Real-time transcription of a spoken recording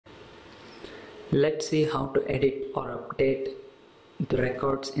Let's see how to edit or update the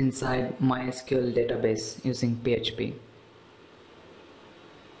records inside MySQL database using PHP.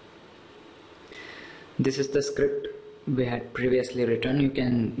 This is the script we had previously written. You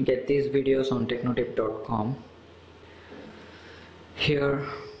can get these videos on technotip.com. Here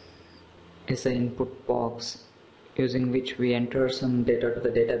is the input box using which we enter some data to the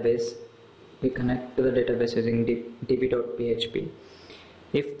database. We connect to the database using db.php.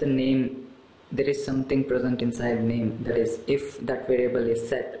 If the name, there is something present inside name, that is, if that variable is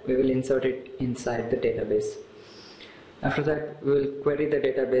set, we will insert it inside the database. After that, we will query the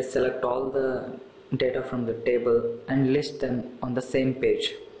database, select all the data from the table and list them on the same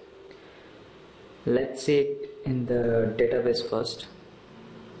page. Let's see it in the database first.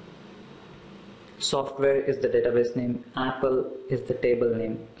 Software is the database name, Apple is the table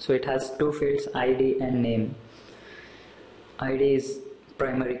name. So it has two fields, ID and name. ID is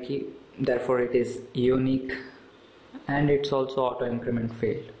primary key, therefore it is unique, and it's also auto increment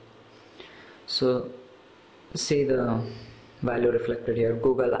field. So see the value reflected here: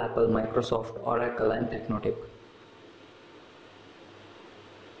 Google, Apple, Microsoft, Oracle and Technotip.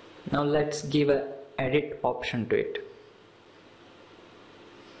 Now let's give an edit option to it.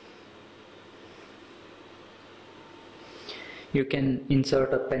 You can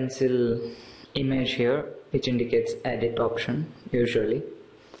insert a pencil image here which indicates edit option usually.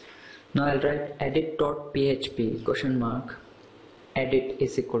 Now I'll write edit.php question mark edit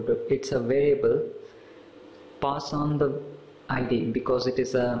is equal to, it's a variable, pass on the ID because it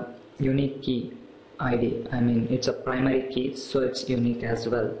is a unique key ID. I mean, it's a primary key, so it's unique as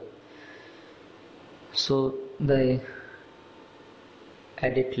well. So the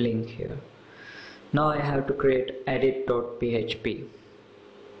edit link here. Now I have to create edit.php.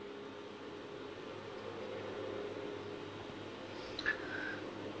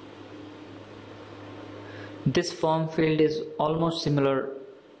 This form field is almost similar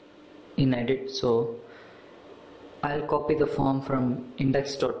in edit, so I'll copy the form from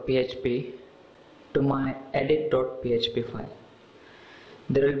index.php to my edit.php file.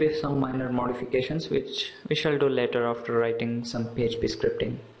 There will be some minor modifications which we shall do later after writing some PHP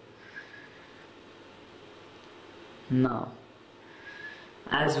scripting. Now,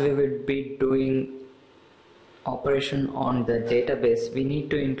 as we will be doing operation on the database, we need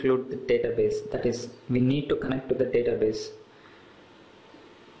to include the database. That is, we need to connect to the database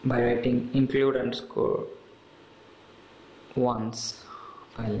by writing include underscore once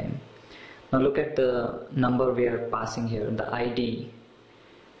file name. Now look at the number we are passing here, the ID.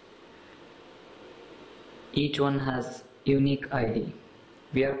 Each one has unique ID.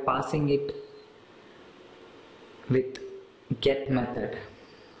 We are passing it with get method.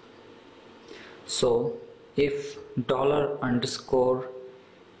 So if $_get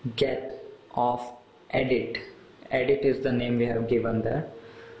of edit is the name we have given there.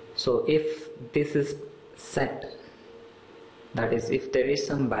 So if this is set, that is, if there is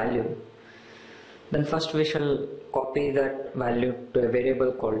some value, then first we shall copy that value to a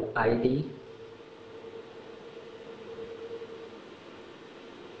variable called ID.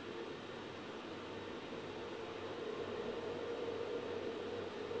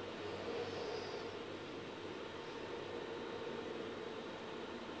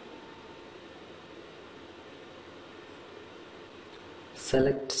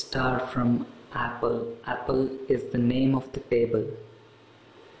 Select star from Apple. Apple is the name of the table.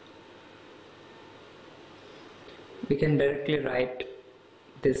 We can directly write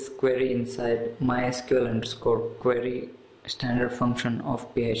this query inside MySQL underscore query standard function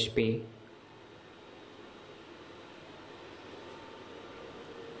of PHP.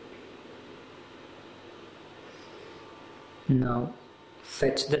 Now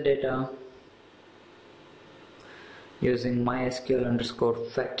fetch the data using MySQL underscore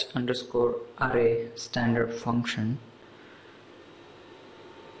fetch underscore array standard function.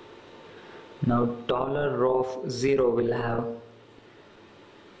 Now $row of 0 will have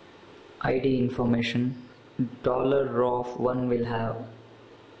ID information, $row of 1 will have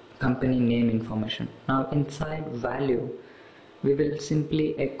company name information. Now inside value we will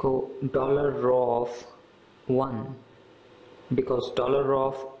simply echo $row of 1 because $row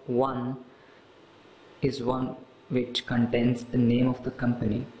of 1 is one which contains the name of the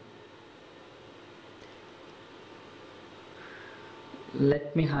company.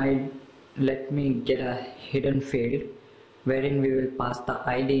 Let me get a hidden field wherein we will pass the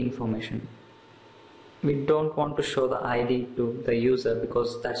ID information. We don't want to show the ID to the user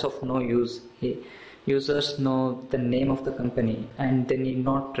because that's of no use. Users know the name of the company and they need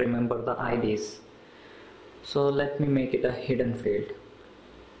not remember the IDs. So let me make it a hidden field.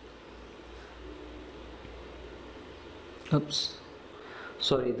 oops,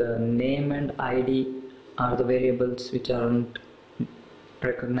 sorry, the name and ID are the variables which aren't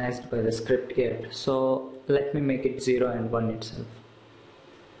recognized by the script yet, so let me make it 0 and 1 itself.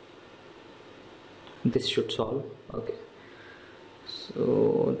 This should solve. Okay,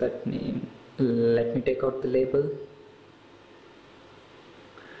 so that name, let me take out the label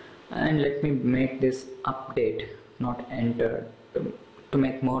and let me make this update, not enter, to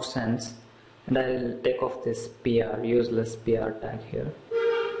make more sense, and I'll take off this PR, useless PR tag here.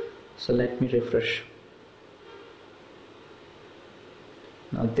 So let me refresh.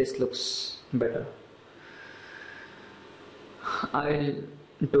 Now this looks better. I'll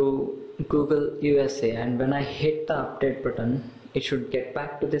do Google USA, and when I hit the update button, it should get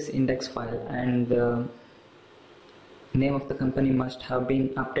back to this index file, and the name of the company must have been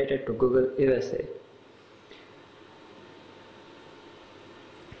updated to Google USA.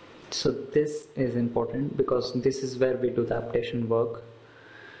 So this is important because this is where we do the updation work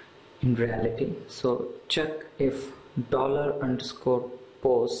in reality. So check if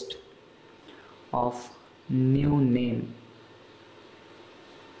 $_post of new name,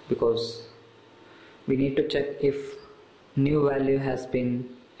 because we need to check if new value has been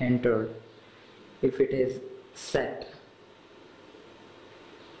entered. If it is set,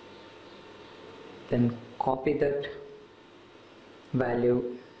 then copy that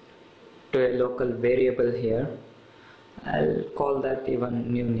value to a local variable here. I'll call that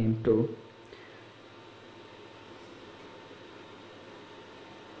even new name too.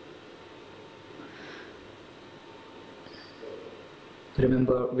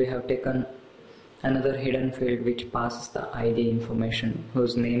 Remember, we have taken another hidden field which passes the ID information,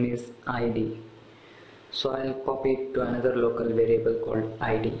 whose name is ID. So I'll copy it to another local variable called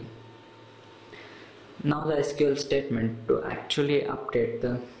ID. Now the SQL statement to actually update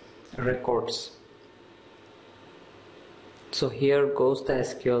the records. So here goes the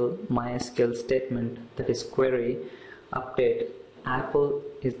MySQL statement, that is query update. Apple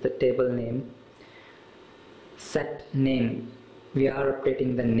is the table name. Set name, we are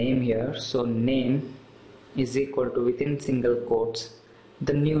updating the name here, so name is equal to, within single quotes,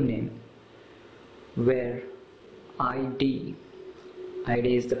 the new name, where ID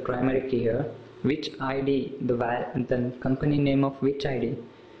is the primary key here. Which ID, the company name of which ID,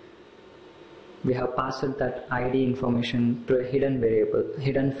 we have passed that ID information to a hidden variable,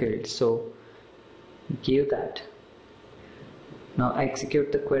 hidden field, so give that. Now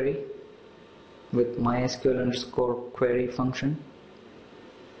execute the query with MySQL_query function.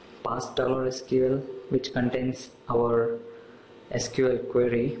 Pass $SQL, which contains our SQL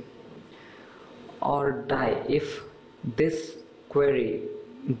query, or die. If this query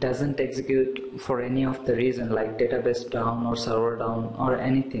doesn't execute for any of the reason, like database down or server down or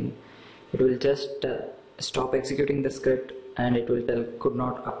anything, it will just stop executing the script and it will tell could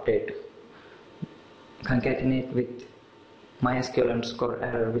not update. Concatenate with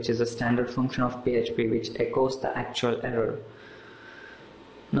MySQL_error, which is a standard function of PHP which echoes the actual error.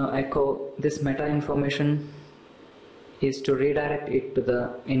 Now echo this meta information is to redirect it to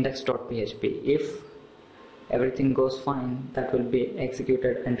the index.php. If everything goes fine, that will be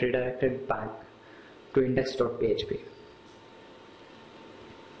executed and redirected back to index.php.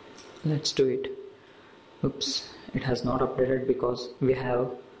 Let's do it. Oops, it has not updated because we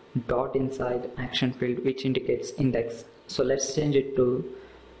have dot inside action field which indicates index. So let's change it to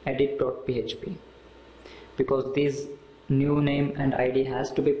edit.php, because this new name and ID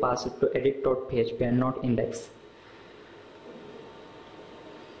has to be passed to edit.php and not index.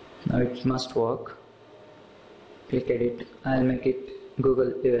 Now it must work. Click edit. I'll make it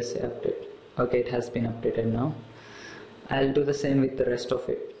Google USA update. Okay, it has been updated now. I'll do the same with the rest of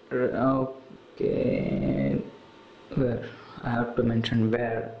it. Okay, where I have to mention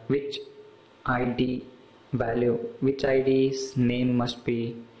where, which ID value, which ID's name must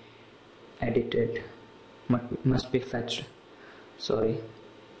be edited, must be fetched. Sorry.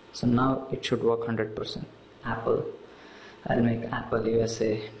 So now it should work 100%. Apple. I'll make Apple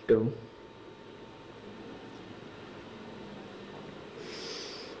USA too.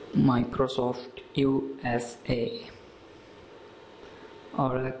 Microsoft USA.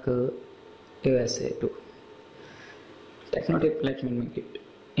 Oracle USA too. Technotip, let me make it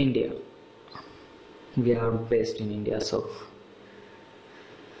India. We are based in India, so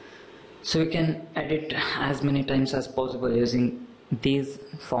we can edit as many times as possible using these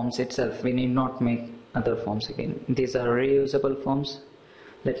forms itself. We need not make other forms again. These are reusable forms.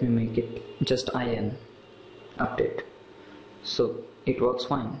 Let me make it just IN update. So it works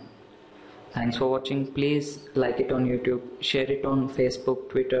fine. Thanks for watching. Please like it on YouTube, share it on Facebook,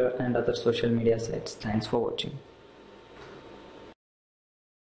 Twitter and other social media sites. Thanks for watching.